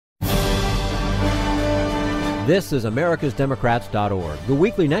This is americasdemocrats.org, the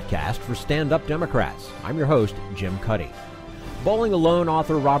weekly netcast for stand-up Democrats. I'm your host, Jim Cuddy. Bowling Alone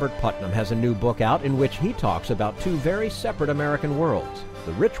author Robert Putnam has a new book out in which he talks about two very separate American worlds,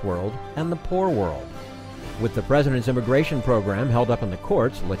 the rich world and the poor world. With the president's immigration program held up in the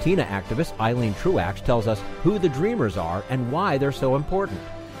courts, Latina activist Eileen Truax tells us who the dreamers are and why they're so important.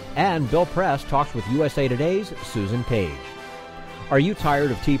 And Bill Press talks with USA Today's Susan Page. Are you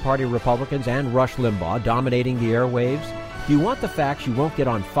tired of Tea Party Republicans and Rush Limbaugh dominating the airwaves? Do you want the facts you won't get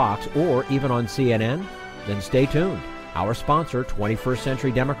on Fox or even on CNN? Then stay tuned. Our sponsor, 21st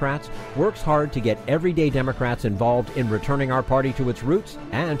Century Democrats, works hard to get everyday Democrats involved in returning our party to its roots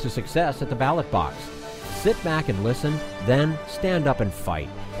and to success at the ballot box. Sit back and listen, then stand up and fight.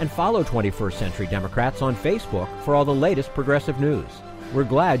 And follow 21st Century Democrats on Facebook for all the latest progressive news. We're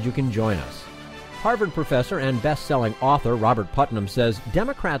glad you can join us. Harvard professor and best-selling author Robert Putnam says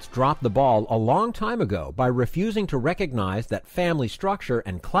Democrats dropped the ball a long time ago by refusing to recognize that family structure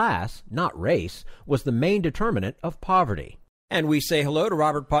and class, not race, was the main determinant of poverty. And we say hello to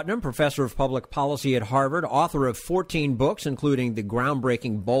Robert Putnam, professor of public policy at Harvard, author of 14 books, including the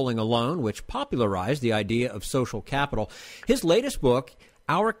groundbreaking Bowling Alone, which popularized the idea of social capital. His latest book,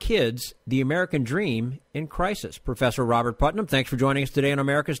 Our Kids, the American Dream in Crisis. Professor Robert Putnam, thanks for joining us today on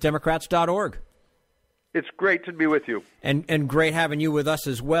americasdemocrats.org. It's great to be with you. And great having you with us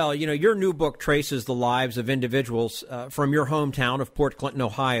as well. You know, your new book traces the lives of individuals from your hometown of Port Clinton,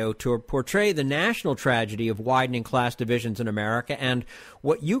 Ohio, to portray the national tragedy of widening class divisions in America and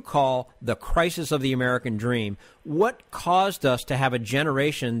what you call the crisis of the American dream. What caused us to have a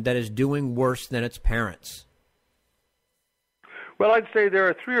generation that is doing worse than its parents? Well, I'd say there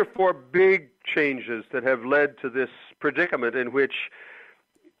are three or four big changes that have led to this predicament in which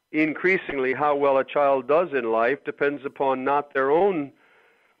increasingly how well a child does in life depends upon not their own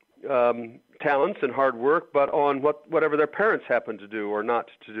talents and hard work, but on whatever their parents happen to do or not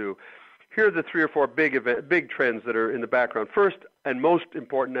to do. Here are the three or four big trends that are in the background. First, and most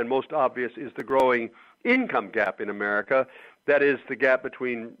important and most obvious, is the growing income gap in America. That is the gap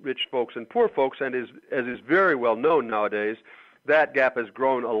between rich folks and poor folks, and as is very well known nowadays, that gap has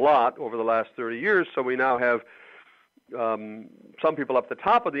grown a lot over the last 30 years, so we now have some people up the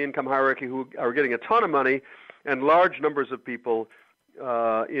top of the income hierarchy who are getting a ton of money, and large numbers of people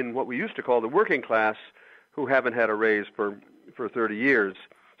in what we used to call the working class who haven't had a raise for 30 years.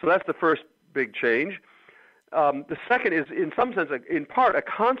 So that's the first big change. The second is, in some sense, in part, a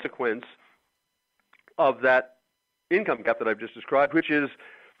consequence of that income gap that I've just described, which is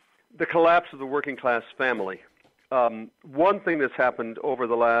the collapse of the working class family. One thing that's happened over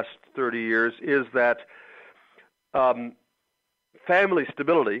the last 30 years is that family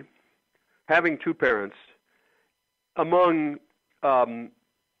stability, having two parents, among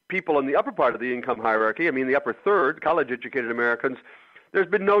people in the upper part of the income hierarchy, I mean the upper third, college-educated Americans, there's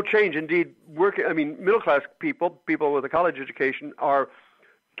been no change. Indeed, middle-class people with a college education,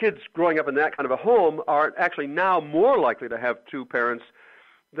 kids growing up in that kind of a home are actually now more likely to have two parents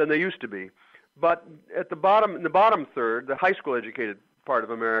than they used to be. But in the bottom third, the high school-educated part of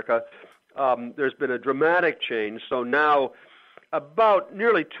America, there's been a dramatic change. So now about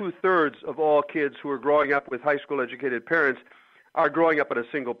nearly two-thirds of all kids who are growing up with high school-educated parents are growing up in a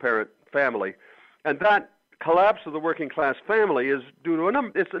single-parent family. And that collapse of the working-class family is due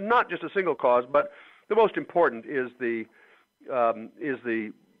to it's not just a single cause, but the most important is the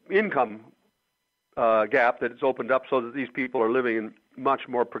income gap that it's opened up so that these people are living in much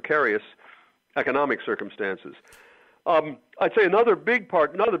more precarious economic circumstances. I'd say another big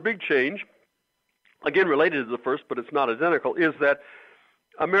change, again related to the first, but it's not identical, is that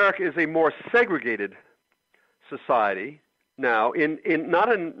America is a more segregated society now,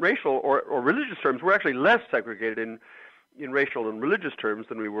 not in racial or religious terms. We're actually less segregated in racial and religious terms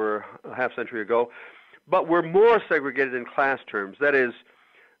than we were a half century ago, but we're more segregated in class terms. That is,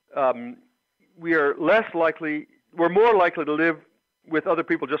 we're more likely to live with other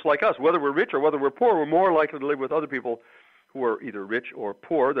people just like us. Whether we're rich or whether we're poor, we're more likely to live with other people who are either rich or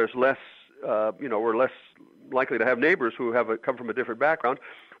poor. There's less, we're less likely to have neighbors who come from a different background.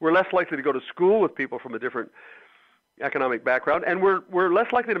 We're less likely to go to school with people from a different economic background, and we're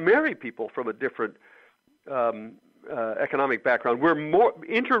less likely to marry people from a different economic background. We're more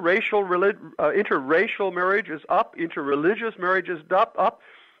interracial marriage is up, interreligious marriage is up,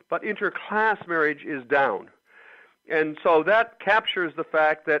 but interclass marriage is down. And so that captures the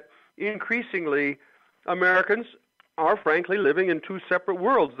fact that increasingly Americans are frankly living in two separate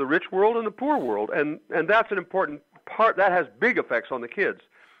worlds, the rich world and the poor world. And that's an important part. That has big effects on the kids.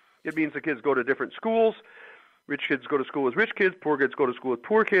 It means the kids go to different schools. Rich kids go to school with rich kids. Poor kids go to school with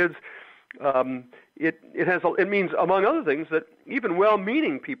poor kids. It means, among other things, that even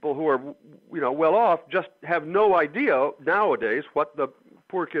well-meaning people who are well off just have no idea nowadays what the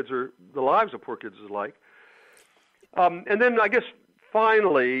lives of poor kids is like. And then I guess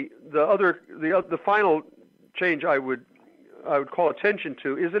finally the final change I would call attention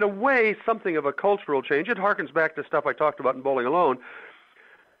to is, in a way, something of a cultural change. It harkens back to stuff I talked about in Bowling Alone.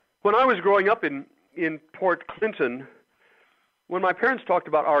 When I was growing up in Port Clinton, when my parents talked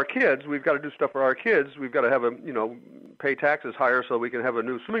about our kids, we've got to do stuff for our kids. We've got to have pay taxes higher so we can have a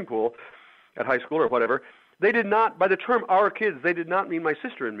new swimming pool at high school or whatever. They did not, by the term our kids, they did not mean my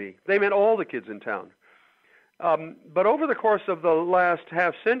sister and me. They meant all the kids in town. But over the course of the last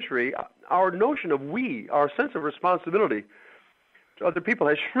half century, our notion of we, our sense of responsibility to other people,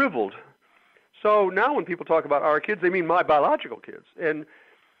 has shriveled. So now when people talk about our kids, they mean my biological kids. And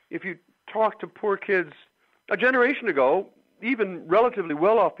if you talk to poor kids a generation ago, even relatively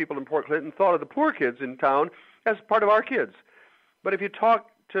well-off people in Port Clinton thought of the poor kids in town as part of our kids. But if you talk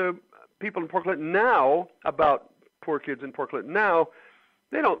to people in Port Clinton now about poor kids in Port Clinton now,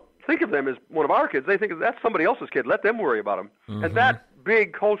 they don't think of them as one of our kids. They think that's somebody else's kid. Let them worry about them. Mm-hmm. And that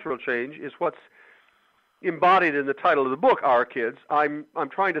big cultural change is what's embodied in the title of the book, Our Kids. I'm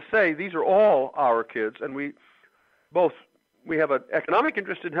trying to say these are all our kids, and we have an economic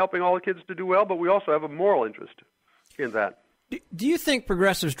interest in helping all the kids to do well, but we also have a moral interest in that. Do you think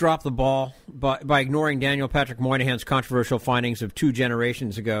progressives dropped the ball by ignoring Daniel Patrick Moynihan's controversial findings of 2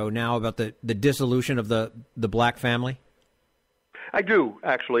 generations ago now about the dissolution of the black family? I do,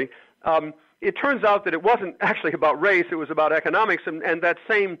 actually. It turns out that it wasn't actually about race, it was about economics, and the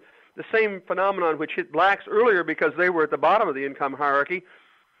same phenomenon which hit blacks earlier because they were at the bottom of the income hierarchy,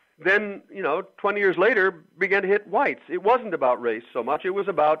 then, 20 years later began to hit whites. It wasn't about race so much, it was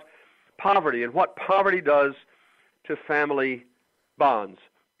about poverty and what poverty does to family bonds.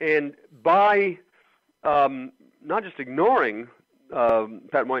 And by not just ignoring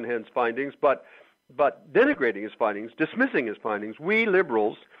Pat Moynihan's findings, but denigrating his findings, dismissing his findings, we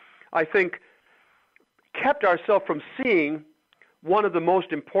liberals, I think, kept ourselves from seeing one of the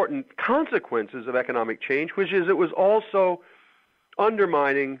most important consequences of economic change, which is it was also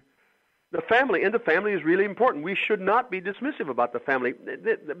undermining the family, and the family is really important. We should not be dismissive about the family.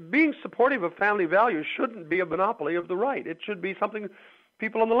 Being supportive of family values shouldn't be a monopoly of the right. It should be something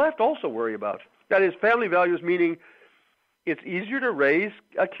people on the left also worry about. That is, family values meaning it's easier to raise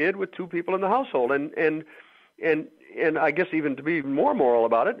a kid with 2 people in the household, and I guess even to be even more moral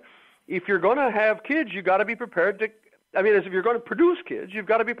about it, if you're going to have kids, you've got to be prepared to. As if you're going to produce kids, you've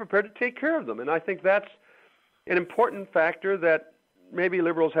got to be prepared to take care of them, and I think that's an important factor that maybe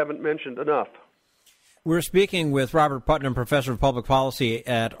liberals haven't mentioned enough. We're speaking with Robert Putnam, professor of public policy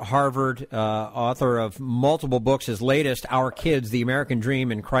at Harvard, author of multiple books, his latest, Our Kids, The American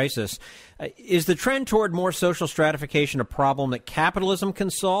Dream in Crisis. Is the trend toward more social stratification a problem that capitalism can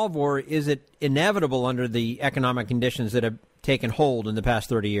solve, or is it inevitable under the economic conditions that have taken hold in the past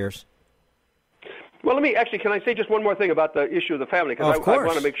 30 years? Well, can I say just one more thing about the issue of the family? Because I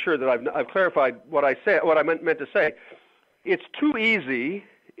want to make sure that I've clarified what I meant to say. It's too easy,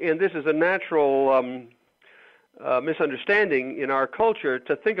 and this is a natural misunderstanding in our culture,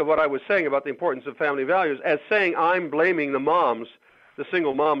 to think of what I was saying about the importance of family values as saying I'm blaming the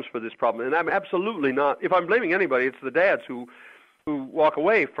single moms for this problem. And I'm absolutely not. If I'm blaming anybody, it's the dads who walk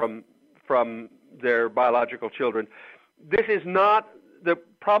away from their biological children. This is not the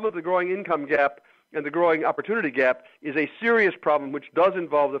problem of the growing income gap. And the growing opportunity gap is a serious problem which does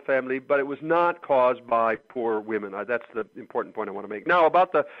involve the family, but it was not caused by poor women. That's the important point I want to make. Now,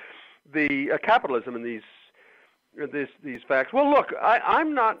 about the capitalism in these facts. Well, look,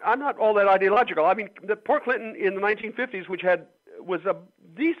 I'm not all that ideological. The Port Clinton in the 1950s, which was a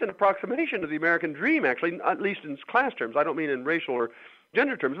decent approximation of the American dream, actually, at least in class terms. I don't mean in racial or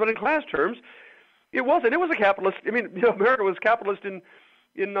gender terms, but in class terms, it was a capitalist. America was capitalist in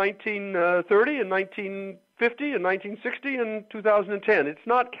 1930 and 1950 and 1960 and 2010. It's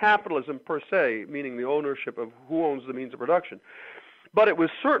not capitalism per se, meaning the ownership of who owns the means of production. But it was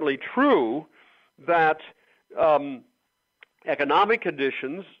certainly true that economic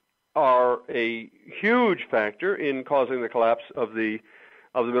conditions are a huge factor in causing the collapse of the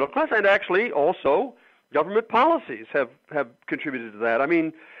middle class, and actually also government policies have contributed to that.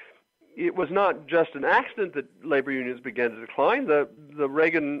 It was not just an accident that labor unions began to decline. The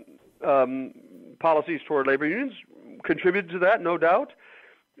Reagan policies toward labor unions contributed to that, no doubt.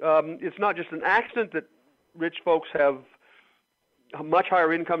 It's not just an accident that rich folks have much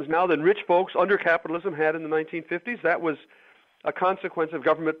higher incomes now than rich folks under capitalism had in the 1950s. That was a consequence of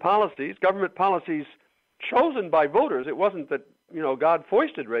government policies chosen by voters. It wasn't that God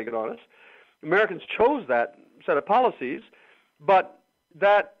foisted Reagan on us. Americans chose that set of policies, but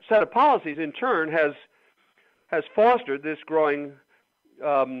that set of policies in turn has fostered this growing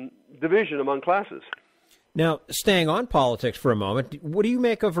division among classes. Now, staying on politics for a moment, what do you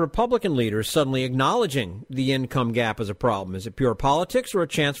make of Republican leaders suddenly acknowledging the income gap as a problem? Is it pure politics or a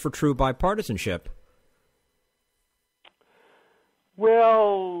chance for true bipartisanship?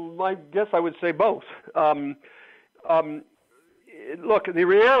 Well, I guess I would say both. Look, the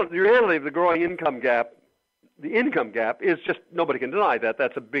reality of the growing income gap is just, nobody can deny that.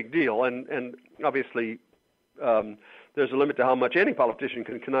 That's a big deal, and obviously there's a limit to how much any politician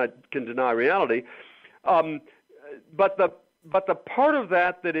can deny reality. But the part of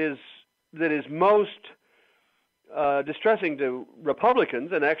that is most distressing to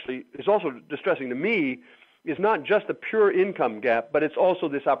Republicans, and actually is also distressing to me, is not just the pure income gap, but it's also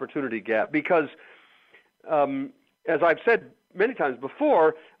this opportunity gap. Because, as I've said many times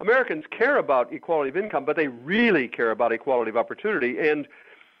before, Americans care about equality of income, but they really care about equality of opportunity. And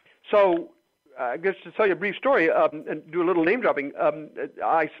so, I guess to tell you a brief story and do a little name dropping,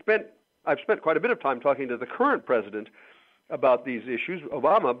 I've spent quite a bit of time talking to the current president about these issues,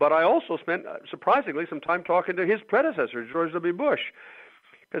 Obama, but I also spent, surprisingly, some time talking to his predecessor, George W. Bush,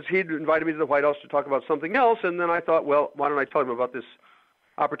 because he'd invited me to the White House to talk about something else, and then I thought, well, why don't I tell him about this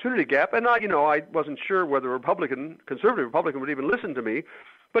opportunity gap? And I wasn't sure whether conservative Republican would even listen to me,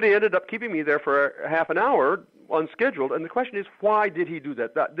 but he ended up keeping me there for half an hour unscheduled. And the question is, why did he do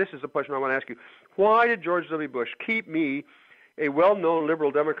that? This is the question I want to ask you. Why did George W. Bush keep me, a well-known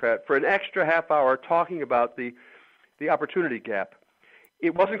liberal Democrat, for an extra half hour talking about the opportunity gap?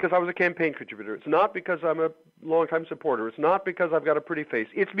 It wasn't because I was a campaign contributor. It's not because I'm a longtime supporter. It's not because I've got a pretty face.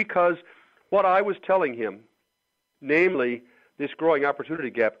 It's because what I was telling him, namely this growing opportunity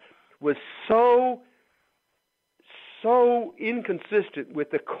gap, was so inconsistent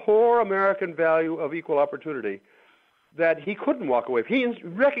with the core American value of equal opportunity that he couldn't walk away. He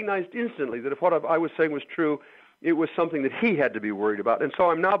recognized instantly that if what I was saying was true, it was something that he had to be worried about. And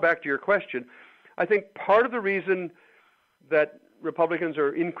so I'm now back to your question. I think part of the reason that Republicans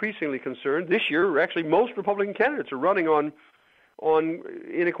are increasingly concerned this year, actually most Republican candidates are running on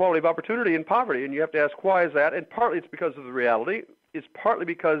inequality of opportunity and poverty, and you have to ask, why is that? And partly it's because of the reality. It's partly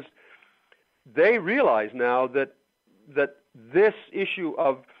because they realize now that this issue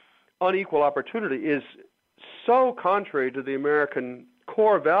of unequal opportunity is so contrary to the American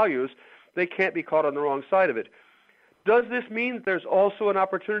core values, they can't be caught on the wrong side of it. Does this mean there's also an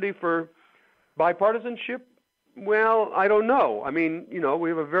opportunity for bipartisanship? Well, I don't know. I mean, we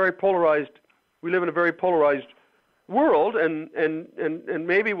live in a very polarized world, and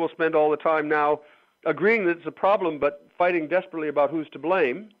maybe we'll spend all the time now agreeing that it's a problem, but fighting desperately about who's to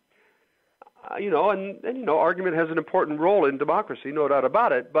blame. Argument has an important role in democracy, no doubt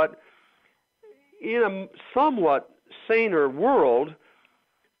about it. But in a somewhat saner world,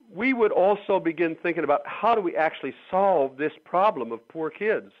 we would also begin thinking about how do we actually solve this problem of poor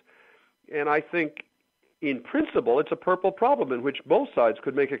kids. And I think, in principle, it's a purple problem in which both sides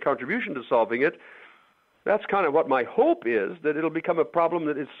could make a contribution to solving it. That's kind of what my hope is, that it'll become a problem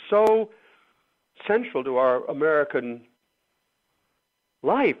that is so central to our American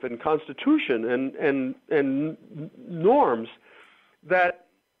life and constitution and norms that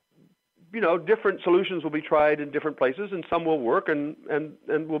different solutions will be tried in different places, and some will work and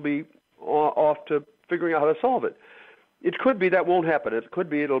we'll be off to figuring out how to solve it. It could be that won't happen. It could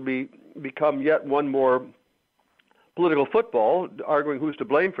be it'll become yet one more political football, arguing who's to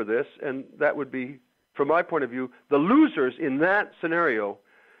blame for this, and that would be, from my point of view, the losers in that scenario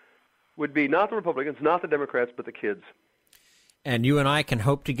would be not the Republicans, not the Democrats, but the kids. And you and I can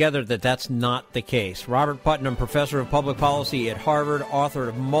hope together that that's not the case. Robert Putnam, professor of public policy at Harvard, author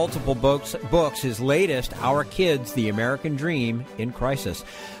of multiple books. His latest, Our Kids, The American Dream in Crisis.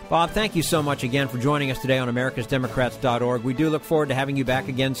 Bob, thank you so much again for joining us today on americasdemocrats.org. We do look forward to having you back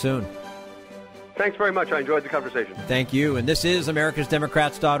again soon. Thanks very much. I enjoyed the conversation. Thank you. And this is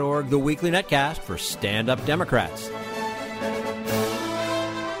americasdemocrats.org, the weekly netcast for stand-up Democrats.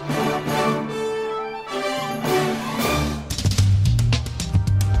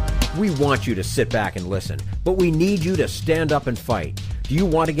 We want you to sit back and listen, but we need you to stand up and fight. Do you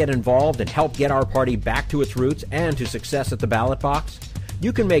want to get involved and help get our party back to its roots and to success at the ballot box?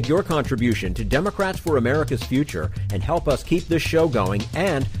 You can make your contribution to Democrats for America's Future and help us keep this show going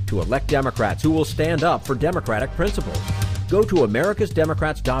and to elect Democrats who will stand up for democratic principles. Go to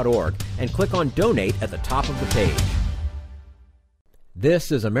americasdemocrats.org and click on Donate at the top of the page.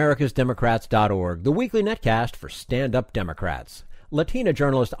 This is americasdemocrats.org, the weekly netcast for stand-up Democrats. Latina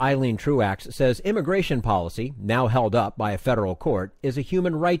journalist Eileen Truax says immigration policy, now held up by a federal court, is a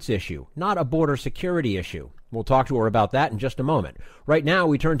human rights issue, not a border security issue. We'll talk to her about that in just a moment. Right now,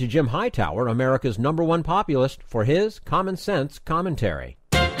 we turn to Jim Hightower, America's #1 populist, for his common sense commentary.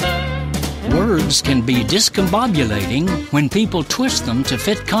 Words can be discombobulating when people twist them to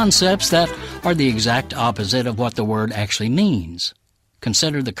fit concepts that are the exact opposite of what the word actually means.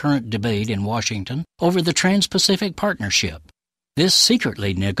 Consider the current debate in Washington over the Trans-Pacific Partnership. This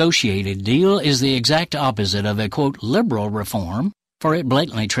secretly negotiated deal is the exact opposite of a, quote, liberal reform, for it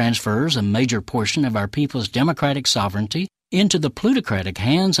blatantly transfers a major portion of our people's democratic sovereignty into the plutocratic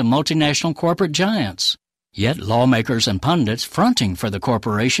hands of multinational corporate giants. Yet lawmakers and pundits fronting for the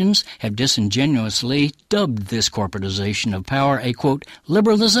corporations have disingenuously dubbed this corporatization of power a, quote,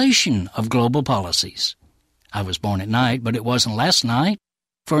 liberalization of global policies. I was born at night, but it wasn't last night.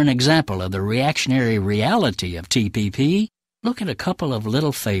 For an example of the reactionary reality of TPP, look at a couple of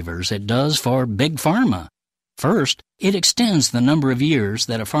little favors it does for Big Pharma. First, it extends the number of years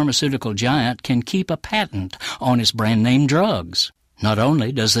that a pharmaceutical giant can keep a patent on its brand-name drugs. Not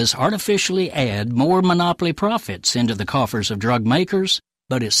only does this artificially add more monopoly profits into the coffers of drug makers,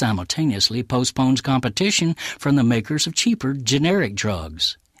 but it simultaneously postpones competition from the makers of cheaper generic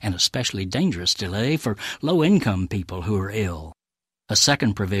drugs, an especially dangerous delay for low-income people who are ill. A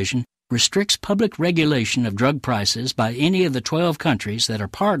second provision restricts public regulation of drug prices by any of the 12 countries that are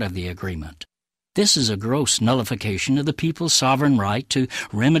part of the agreement. This is a gross nullification of the people's sovereign right to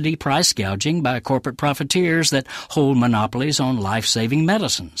remedy price gouging by corporate profiteers that hold monopolies on life-saving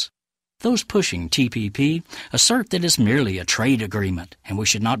medicines. Those pushing TPP assert that it's merely a trade agreement, and we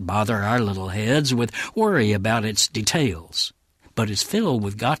should not bother our little heads with worry about its details. But it's filled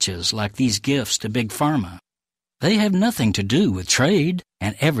with gotchas like these gifts to Big Pharma. They have nothing to do with trade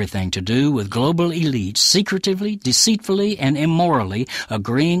and everything to do with global elites secretively, deceitfully, and immorally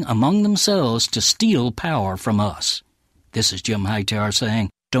agreeing among themselves to steal power from us. This is Jim Hightower saying,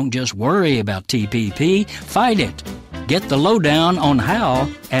 don't just worry about TPP, fight it. Get the lowdown on how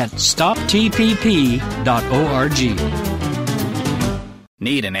at stoptpp.org.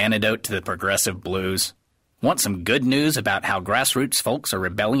 Need an antidote to the progressive blues? Want some good news about how grassroots folks are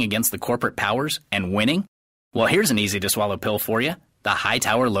rebelling against the corporate powers and winning? Well, here's an easy-to-swallow pill for you, the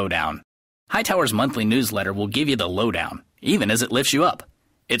Hightower Lowdown. Hightower's monthly newsletter will give you the lowdown, even as it lifts you up.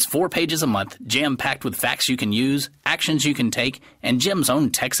 It's 4 pages a month, jam-packed with facts you can use, actions you can take, and Jim's own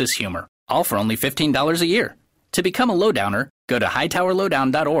Texas humor, all for only $15 a year. To become a lowdowner, go to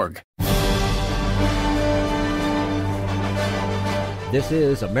hightowerlowdown.org. This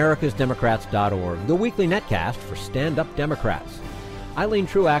is americasdemocrats.org, the weekly netcast for stand-up Democrats. Eileen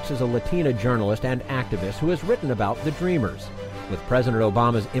Truax is a Latina journalist and activist who has written about the Dreamers. With President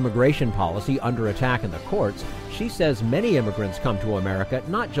Obama's immigration policy under attack in the courts, she says many immigrants come to America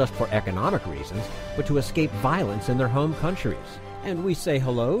not just for economic reasons, but to escape violence in their home countries. And we say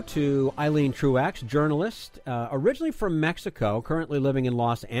hello to Eileen Truax, journalist, originally from Mexico, currently living in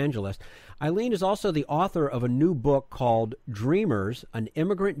Los Angeles. Eileen is also the author of a new book called Dreamers, An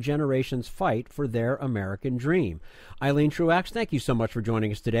Immigrant Generation's Fight for Their American Dream. Eileen Truax, thank you so much for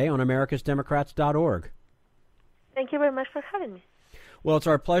joining us today on americasdemocrats.org. Thank you very much for having me. Well, it's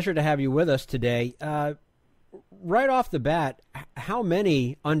our pleasure to have you with us today. Right off the bat, how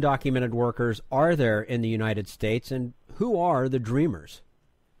many undocumented workers are there in the United States, and who are the Dreamers?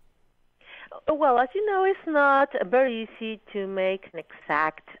 Well, as you know, it's not very easy to make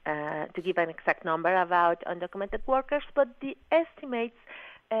to give an exact number about undocumented workers, but the estimates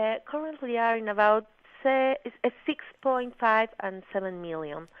currently are in about 6.5 and 7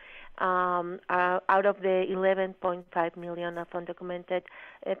 million. Out of the 11.5 million of undocumented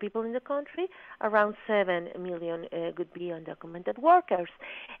people in the country, around 7 million would be undocumented workers.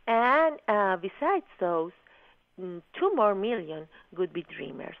 And besides those, 2 more million would be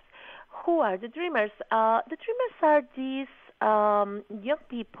Dreamers. Who are the Dreamers? The Dreamers are these young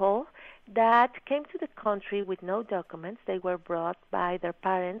people that came to the country with no documents. They were brought by their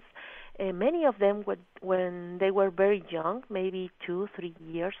parents. Many of them when they were very young, maybe 2-3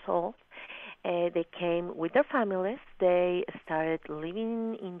 years old. They came with their families. They started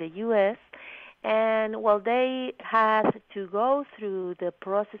living in the U.S., and they had to go through the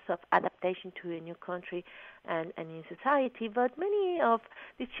process of adaptation to a new country and a new society. But many of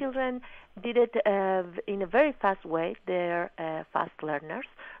the children did it in a very fast way. They're fast learners.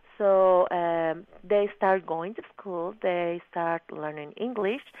 So they start going to school, they start learning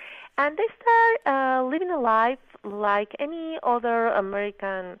English, and they start living a life like any other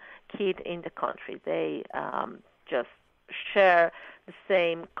American kid in the country. They just share the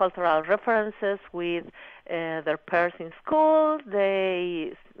same cultural references with their peers in school.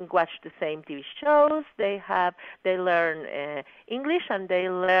 They watch the same TV shows. They learn English, and they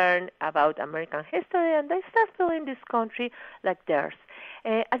learn about American history, and they start feeling this country like theirs.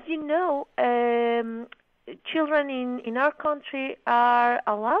 As you know, children in our country are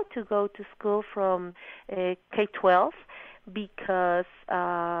allowed to go to school from K-12 because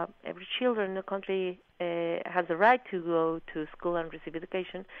every children in the country has the right to go to school and receive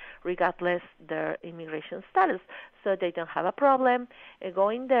education regardless their immigration status. So they don't have a problem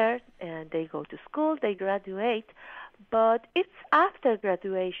going there, and they go to school, they graduate. But it's after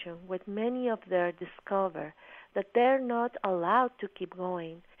graduation when many of them discover that they're not allowed to keep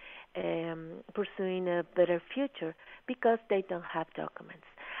going, pursuing a better future because they don't have documents.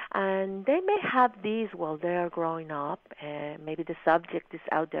 And they may have these while they are growing up. Maybe the subject is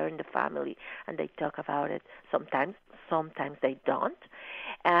out there in the family and they talk about it. Sometimes they don't.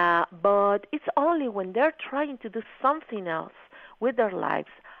 But it's only when they're trying to do something else with their lives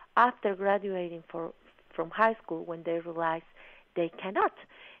after graduating from high school when they realize they cannot.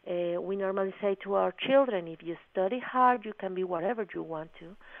 We normally say to our children, if you study hard, you can be whatever you want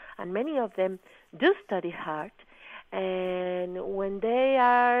to. And many of them do study hard. And when they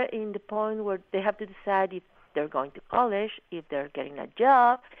are in the point where they have to decide if they're going to college, if they're getting a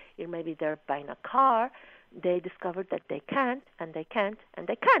job, if maybe they're buying a car, they discover that they can't, and they can't, and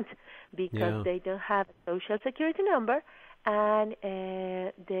they can't, because they don't have a social security number, and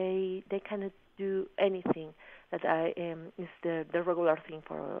they cannot do anything that is the regular thing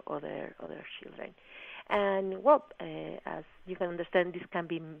for other children. And as you can understand, this can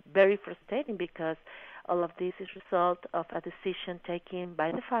be very frustrating because all of this is a result of a decision taken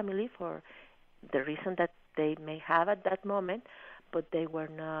by the family for the reason that they may have at that moment, but they were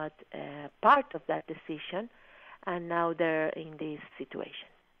not part of that decision, and now they're in this situation.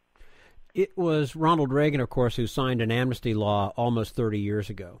 It was Ronald Reagan, of course, who signed an amnesty law almost 30 years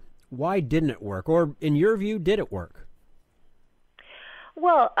ago. Why didn't it work? Or, in your view, did it work?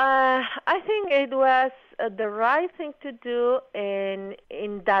 Well, I think it was the right thing to do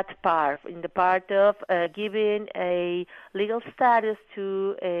in that part, in the part of giving a legal status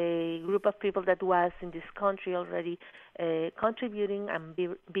to a group of people that was in this country already contributing and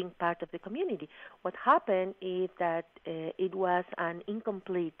being part of the community. What happened is that it was an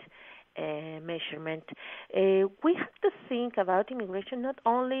incomplete measurement. We have to think about immigration not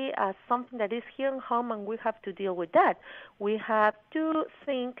only as something that is here in home and we have to deal with that. We have to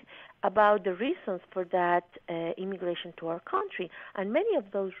think about the reasons for that immigration to our country, and many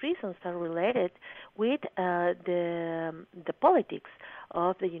of those reasons are related with the politics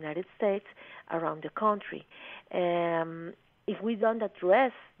of the United States around the country. If we don't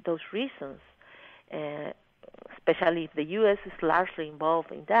address those reasons, especially if the U.S. is largely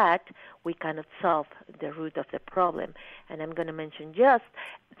involved in that, we cannot solve the root of the problem. And I'm going to mention just,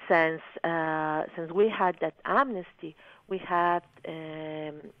 since we had that amnesty, we had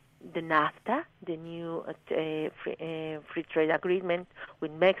the NAFTA, the new free trade agreement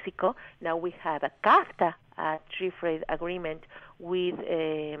with Mexico. Now we have a CAFTA, a free trade agreement with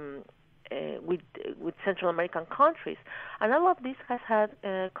Central American countries. And all of this has had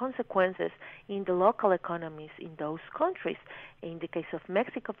consequences in the local economies in those countries. In the case of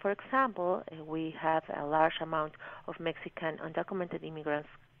Mexico, for example, we have a large amount of Mexican undocumented immigrants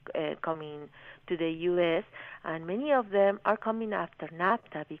coming to the U.S., and many of them are coming after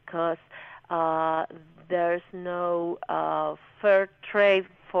NAFTA because there's no fair trade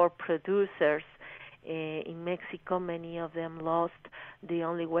for producers. In Mexico, many of them lost the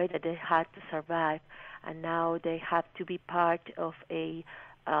only way that they had to survive, and now they have to be part of a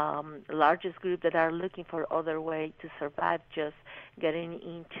largest group that are looking for other way to survive, just getting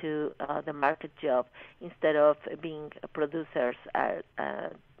into the market job instead of being producers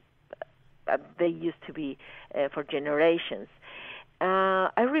they used to be for generations.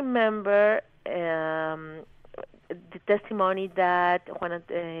 I remember the testimony that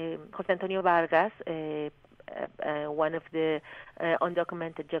José Antonio Vargas, one of the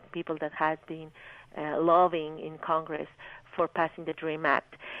undocumented young people that had been lobbying in Congress for passing the DREAM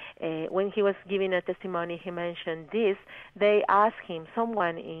Act. When he was giving a testimony, he mentioned this. They asked him,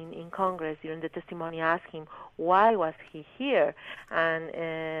 someone in Congress during the testimony asked him, why was he here?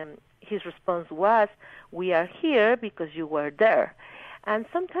 And his response was, we are here because you were there. And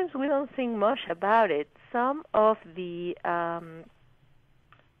sometimes we don't think much about it. Some of the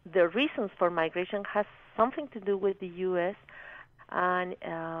reasons for migration has something to do with the U.S. and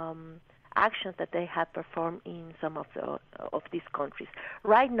actions that they have performed in some of these countries.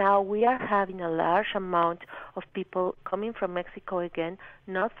 Right now, we are having a large amount of people coming from Mexico again,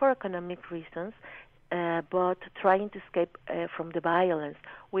 not for economic reasons, but trying to escape from the violence.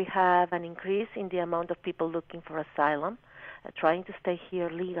 We have an increase in the amount of people looking for asylum, trying to stay here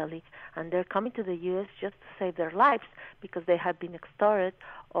legally, and they're coming to the U.S. just to save their lives because they have been extorted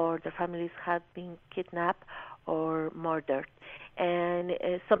or their families have been kidnapped or murdered. And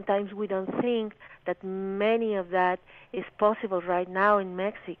sometimes we don't think that many of that is possible right now in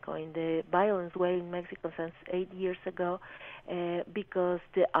Mexico, in the violence way in Mexico since 8 years ago, because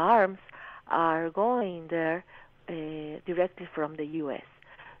the arms are going there directly from the U.S.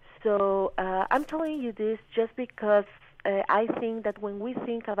 So I'm telling you this just because I think that when we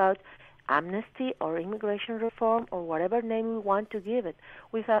think about amnesty or immigration reform or whatever name we want to give it,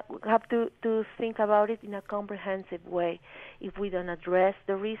 we have to think about it in a comprehensive way. If we don't address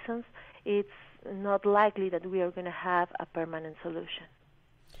the reasons, it's not likely that we are going to have a permanent solution.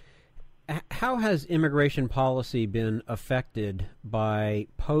 How has immigration policy been affected by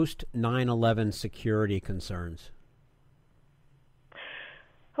post-9/11 security concerns?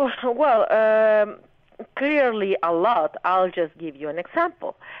 Well, clearly a lot. I'll just give you an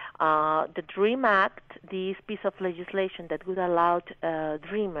example. The DREAM Act, this piece of legislation that would allow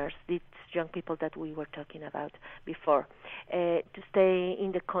dreamers, these young people that we were talking about before, to stay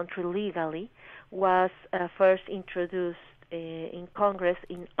in the country legally, was first introduced in Congress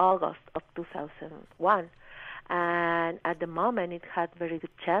in August of 2001. And at the moment, it had very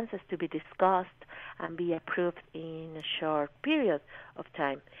good chances to be discussed and be approved in a short period of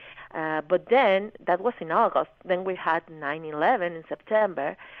time. But then, that was in August. Then we had 9/11 in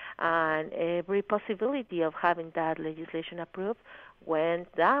September, and every possibility of having that legislation approved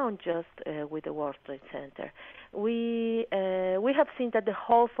went down just with the World Trade Center. We have seen that the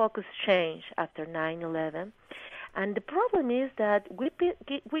whole focus changed after 9/11, and the problem is that we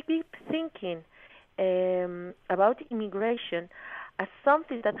keep thinking about immigration as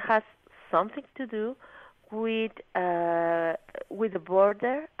something that has something to do with the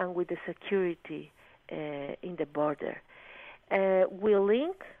border and with the security in the border. We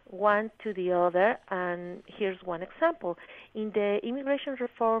link one to the other, and here's one example. In the immigration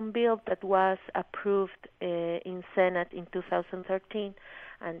reform bill that was approved in Senate in 2013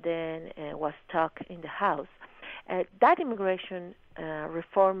 and then was stuck in the House, that immigration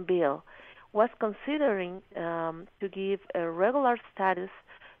reform bill was considering to give a regular status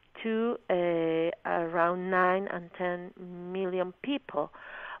to around 9 and 10 million people,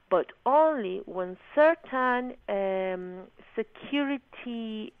 but only when certain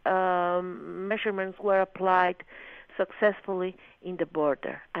security measurements were applied successfully in the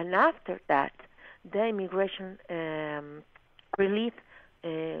border. And after that, the immigration relief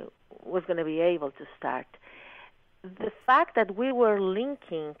was going to be able to start. The fact that we were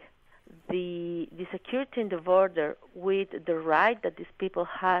linking the security in the border with the right that these people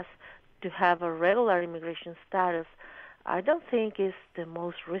has to have a regular immigration status, I don't think is the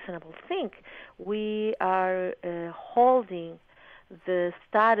most reasonable thing. We are holding the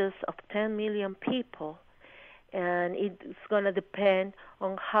status of 10 million people, and it's going to depend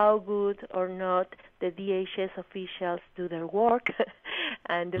on how good or not the DHS officials do their work,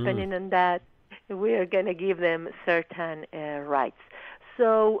 and depending on that, we are going to give them certain rights.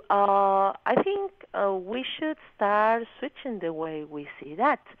 So I think we should start switching the way we see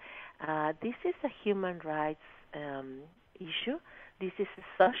that. This is a human rights issue. This is a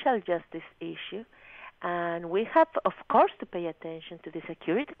social justice issue. And we have, of course, to pay attention to the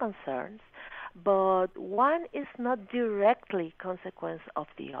security concerns, but one is not directly consequence of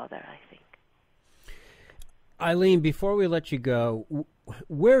the other, I think. Eileen, before we let you go,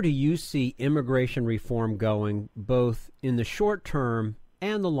 where do you see immigration reform going, both in the short term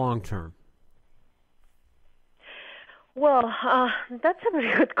and the long term? Well, that's a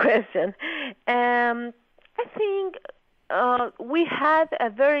very good question. I think we had a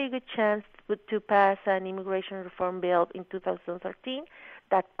very good chance to pass an immigration reform bill in 2013.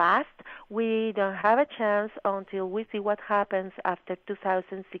 That passed. We don't have a chance until we see what happens after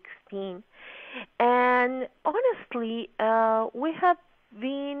 2016. And honestly, we have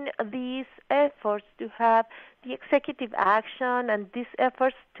been these efforts to have the executive action and these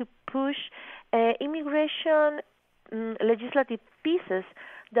efforts to push immigration legislative pieces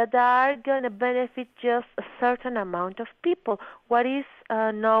that are going to benefit just a certain amount of people, what is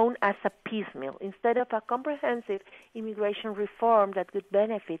known as a piecemeal. Instead of a comprehensive immigration reform that could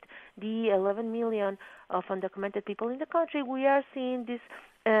benefit the 11 million of undocumented people in the country, we are seeing this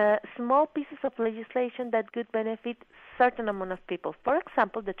small pieces of legislation that could benefit certain amount of people. For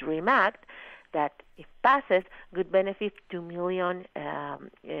example, the DREAM Act, that if passes, would benefit 2 million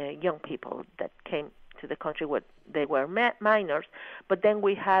young people that came to the country when they were minors. But then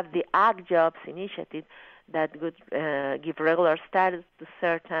we have the Ag Jobs initiative that would give regular status to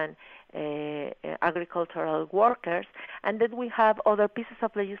certain agricultural workers, and then we have other pieces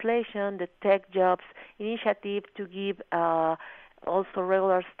of legislation, the Tech Jobs initiative, to give also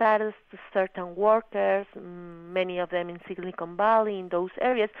regular status to certain workers, many of them in Silicon Valley, in those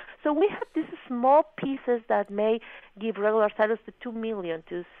areas. So we have these small pieces that may give regular status to 2 million,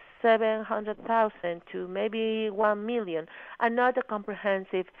 to 700,000, to maybe 1 million, and not a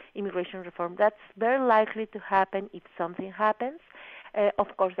comprehensive immigration reform. That's very likely to happen if something happens.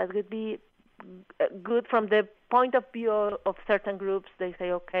 Of course, that would be good from the point of view of certain groups. They say,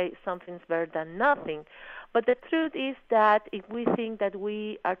 okay, something's better than nothing. But the truth is that if we think that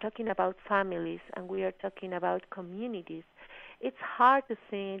we are talking about families and we are talking about communities, it's hard to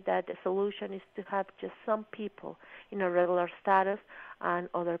think that the solution is to have just some people in a regular status and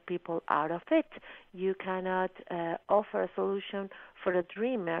other people out of it. You cannot offer a solution for a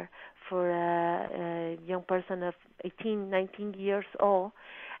dreamer, for a young person of 18, 19 years old,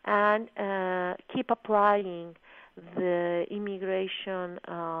 and keep applying the immigration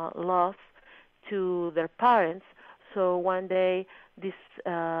laws to their parents. So one day this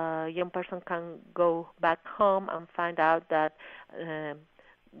young person can go back home and find out that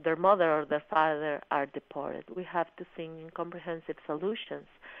their mother or their father are deported. We have to think in comprehensive solutions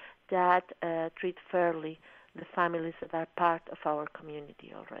that treat fairly the families that are part of our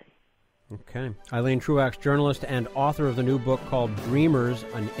community already. Okay. Eileen Truax, journalist and author of the new book called Dreamers,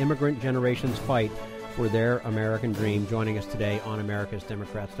 An Immigrant Generation's Fight for Their American Dream, joining us today on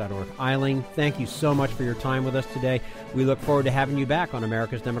americasdemocrats.org. Eileen, thank you so much for your time with us today. We look forward to having you back on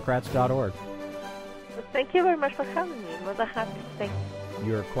americasdemocrats.org. Thank you very much for having me. I'm more than happy. Thank you.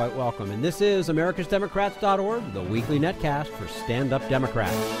 You're quite welcome. And this is americasdemocrats.org, the weekly netcast for stand-up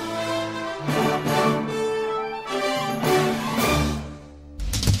Democrats.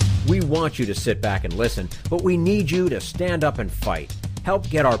 We want you to sit back and listen, but we need you to stand up and fight. Help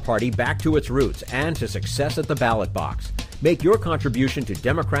get our party back to its roots and to success at the ballot box. Make your contribution to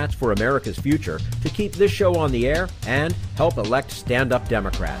Democrats for America's Future to keep this show on the air and help elect stand-up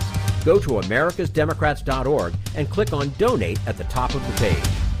Democrats. Go to americasdemocrats.org and click on Donate at the top of the page.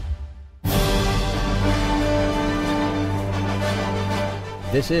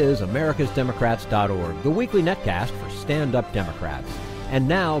 This is americasdemocrats.org, the weekly netcast for stand-up Democrats. And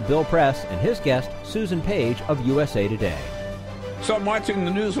now, Bill Press and his guest, Susan Page of USA Today. So I'm watching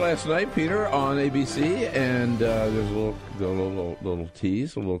the news last night, Peter, on ABC, and there's a little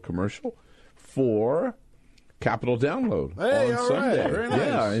tease, a little commercial for Capital Download on Sunday. Right. Very nice.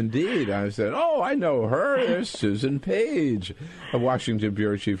 Yeah, indeed. I said, I know her. There's Susan Page, a Washington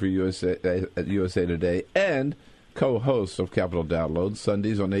bureau chief for USA Today, and co-host of Capital Download,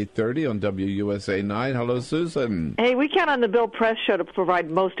 Sundays on 8:30 on WUSA 9. Hello, Susan. Hey, we count on the Bill Press Show to provide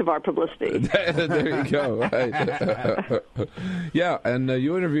most of our publicity. There you go. Right. Yeah, and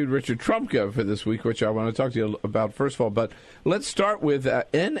you interviewed Richard Trumka for this week, which I want to talk to you about first of all. But let's start with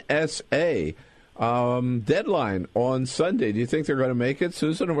NSA. Deadline on Sunday. Do you think they're going to make it,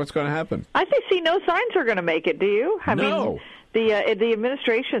 Susan, or what's going to happen? I see no signs they're going to make it. Do you? I mean, the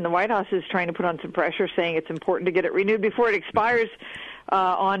administration, the White House, is trying to put on some pressure, saying it's important to get it renewed before it expires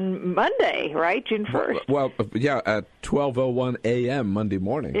on Monday, right, June 1st. Well, yeah, at 12:01 a.m. Monday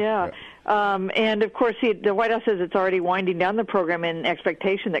morning. Yeah. And, of course, the White House says it's already winding down the program in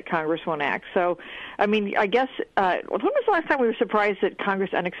expectation that Congress won't act. So, I mean, I guess, when was the last time we were surprised that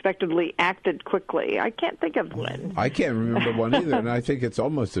Congress unexpectedly acted quickly? I can't think of one. I can't remember one either, and I think it's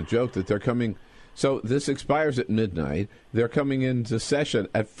almost a joke that they're coming. So this expires at midnight. They're coming into session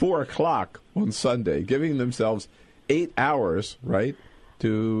at 4 o'clock on Sunday, giving themselves 8 hours, right,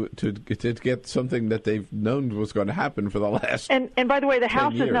 to get something that they've known was going to happen for the last And by the way, the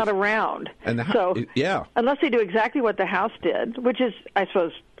House years. is not around. And so yeah, unless they do exactly what the House did, which is, I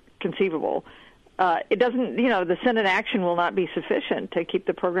suppose, conceivable, it doesn't. The Senate action will not be sufficient to keep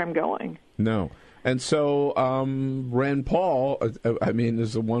the program going. No, and so Rand Paul, I mean,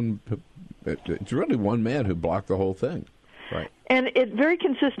 is the one. It's really one man who blocked the whole thing. Right. And it's very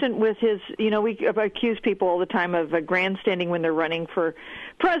consistent with his, we accuse people all the time of grandstanding when they're running for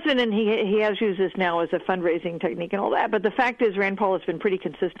president, and he has used this now as a fundraising technique and all that. But the fact is, Rand Paul has been pretty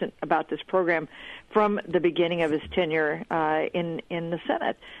consistent about this program from the beginning of his tenure in the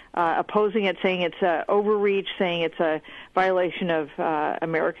Senate, opposing it, saying it's overreach, saying it's a violation of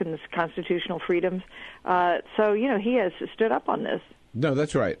Americans' constitutional freedoms. So, he has stood up on this. No,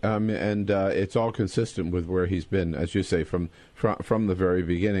 that's right, and it's all consistent with where he's been, as you say, from the very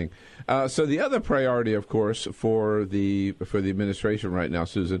beginning. So the other priority, of course, for the administration right now,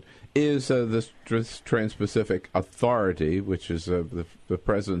 Susan, is this Trans-Pacific Authority, which is the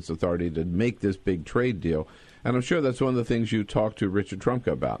president's authority to make this big trade deal. And I'm sure that's one of the things you talked to Richard Trumka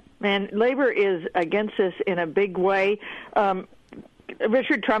about. And labor is against this in a big way.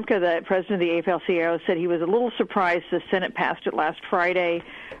 Richard Trumka, the president of the AFL-CIO, said he was a little surprised the Senate passed it last Friday.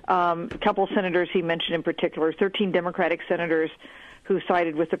 A couple senators he mentioned in particular, 13 Democratic senators who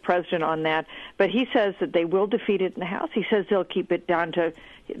sided with the president on that. But he says that they will defeat it in the House. He says they'll keep it down to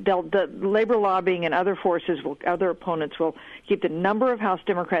the labor lobbying and other forces, other opponents will keep the number of House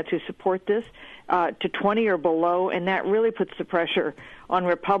Democrats who support this to 20 or below, and that really puts the pressure on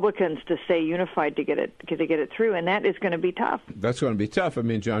Republicans to stay unified to get it through, and that is going to be tough. That's going to be tough. I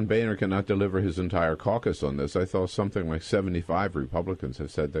mean, John Boehner cannot deliver his entire caucus on this. I thought something like 75 Republicans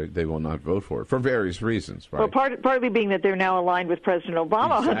have said they will not vote for it for various reasons. Right? Well, partly being that they're now aligned with President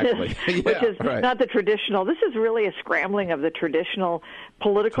Obama on this, which is not the traditional. This is really a scrambling of the traditional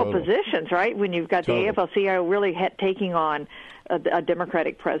political positions, right? When you've got the AFL-CIO really taking on a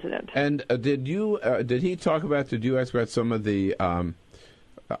Democratic president. And did you ask about some of the,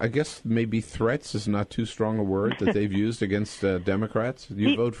 I guess maybe threats is not too strong a word that they've used against Democrats?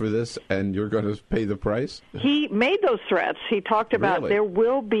 You vote for this and you're going to pay the price? He made those threats. He talked about there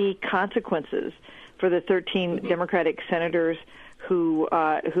will be consequences for the 13 Democratic senators who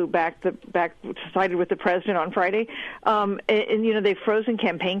sided with the president on Friday. And they've frozen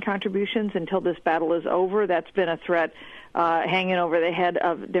campaign contributions until this battle is over. That's been a threat hanging over the head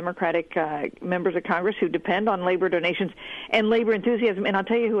of Democratic members of Congress who depend on labor donations and labor enthusiasm. And I'll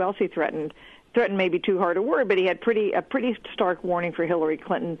tell you who else he threatened. Threatened may be too hard a word, but he had a pretty stark warning for Hillary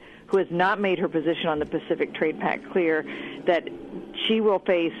Clinton, who has not made her position on the Pacific Trade Pact clear, that she will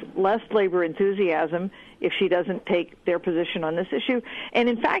face less labor enthusiasm if she doesn't take their position on this issue. And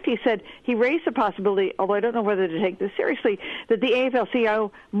in fact, he said he raised the possibility, although I don't know whether to take this seriously, that the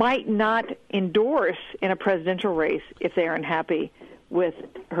AFL-CIO might not endorse in a presidential race if they are unhappy with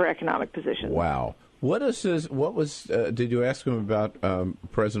her economic position. Wow. Did you ask him about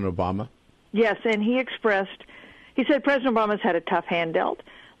President Obama? Yes, and he said President Obama's had a tough hand dealt,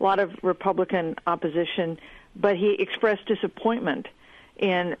 a lot of Republican opposition, but he expressed disappointment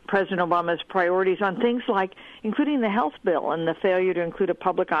in President Obama's priorities on things like including the health bill and the failure to include a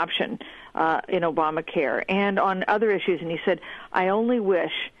public option in Obamacare and on other issues. And he said, I only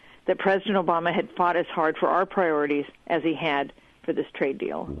wish that President Obama had fought as hard for our priorities as he had for this trade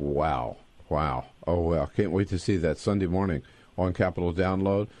deal. Wow. Oh, well, can't wait to see that Sunday morning on Capital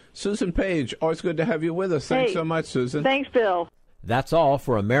Download. Susan Page, always good to have you with us. Thanks so much, Susan. Thanks, Bill. That's all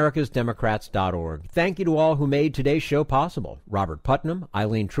for AmericasDemocrats.org. Thank you to all who made today's show possible. Robert Putnam,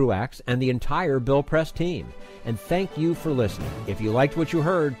 Eileen Truax, and the entire Bill Press team. And thank you for listening. If you liked what you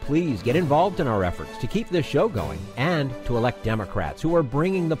heard, please get involved in our efforts to keep this show going and to elect Democrats who are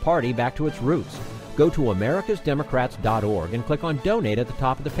bringing the party back to its roots. Go to AmericasDemocrats.org and click on Donate at the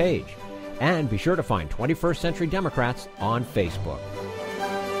top of the page. And be sure to find 21st Century Democrats on Facebook.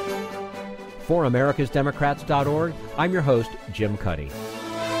 For AmericasDemocrats.org, I'm your host, Jim Cuddy.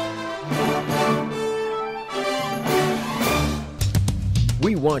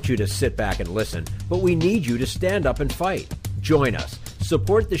 We want you to sit back and listen, but we need you to stand up and fight. Join us,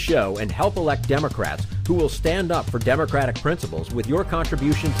 support the show, and help elect Democrats who will stand up for democratic principles with your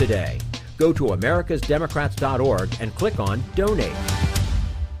contribution today. Go to AmericasDemocrats.org and click on Donate.